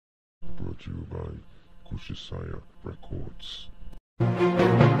to you by Kuchisaya Records.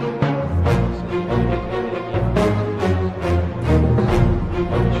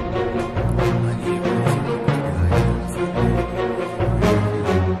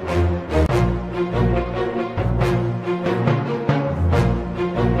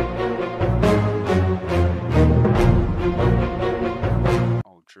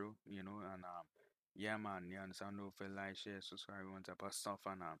 Oh, true, and yeah, man, you understand? No feel like share, subscribe, everyone type of stuff,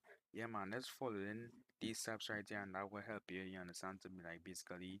 and yeah, man, let's follow in these steps right there, and that will help you. You understand? To be like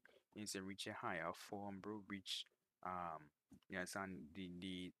basically, instead reach a higher form, bro, reach you understand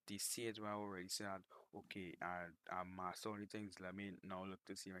the stage where I already said, okay, I master all the things. Let me now look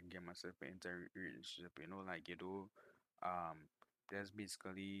to see if I can get myself into a relationship. Like there's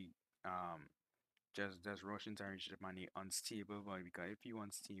basically just rush into a relationship and the unstable boy because if you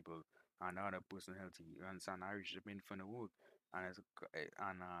unstable and the other person healthy, you understand that relationship ain't finna work. And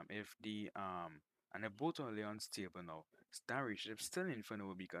if the and if both only unstable now, that relationship still ain't finna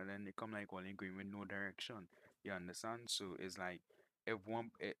work because then they come like only going with no direction. You understand? So it's like if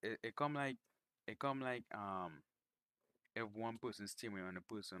one it come like if one person stable and a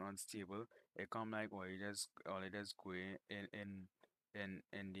person unstable, it come like or it just go in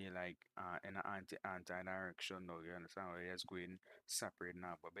the like in an anti direction now, you understand? Or it just going separate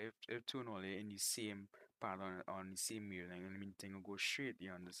now. But if two only in the same part on the same mirror, like I mean thing will go straight,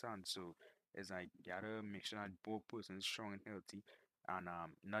 you understand? So it's like you gotta make sure that both persons strong and healthy and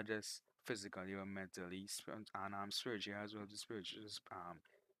not just physically or mentally and spiritually as well. The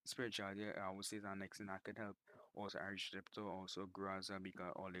spirituality I would say the next thing that could help also Architect to also grow as a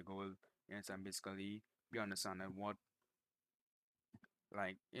because all the goal yes and basically be understanding what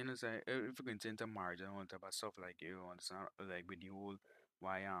like say if you continue to marriage and all type of stuff like you understand like with the whole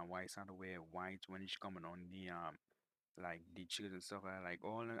why it's not the way white when it's coming on the like the children and stuff like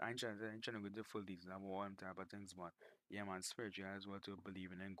all I'm trying to go to full details about all them type of things but yeah man spiritual as well to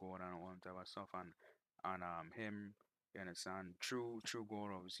believing in God and all them type of stuff and him you understand true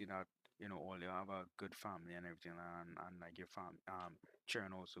God obviously that all you have a good family and everything and like your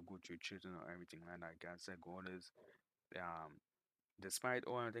children also go through children or everything like that. God said God is um despite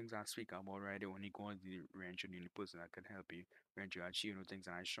all the things I speak about, right, the only God is the eventually the person that can help you eventually achieve things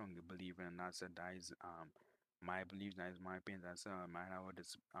and I strongly believe in and that's that is my belief, that is my opinion, that's my how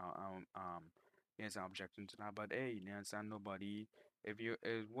this yes I'm objecting to that. But hey, you understand nobody if you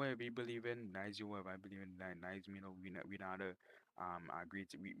whatever you believe in, that is your whatever I believe in, that is we not agree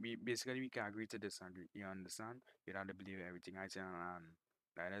to we basically we can agree to disagree. You understand? You don't have to believe everything I say and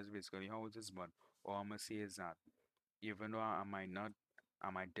that is basically how it is. But all I'm gonna say is that even though I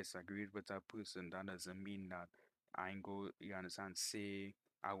might disagree with that person, that doesn't mean that I ain't go, you understand, say,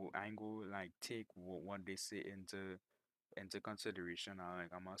 I ain't go, like, take what they say into consideration.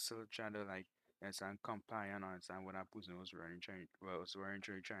 I'm still trying to, like, understand, comply and understand what that person was really trying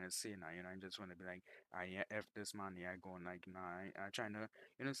to say now, I just want to be like, yeah, F this man, yeah, going, like, nah, I trying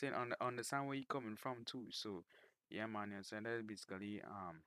to, saying, understand where you coming from, too, so, yeah, man, you know, so that's basically,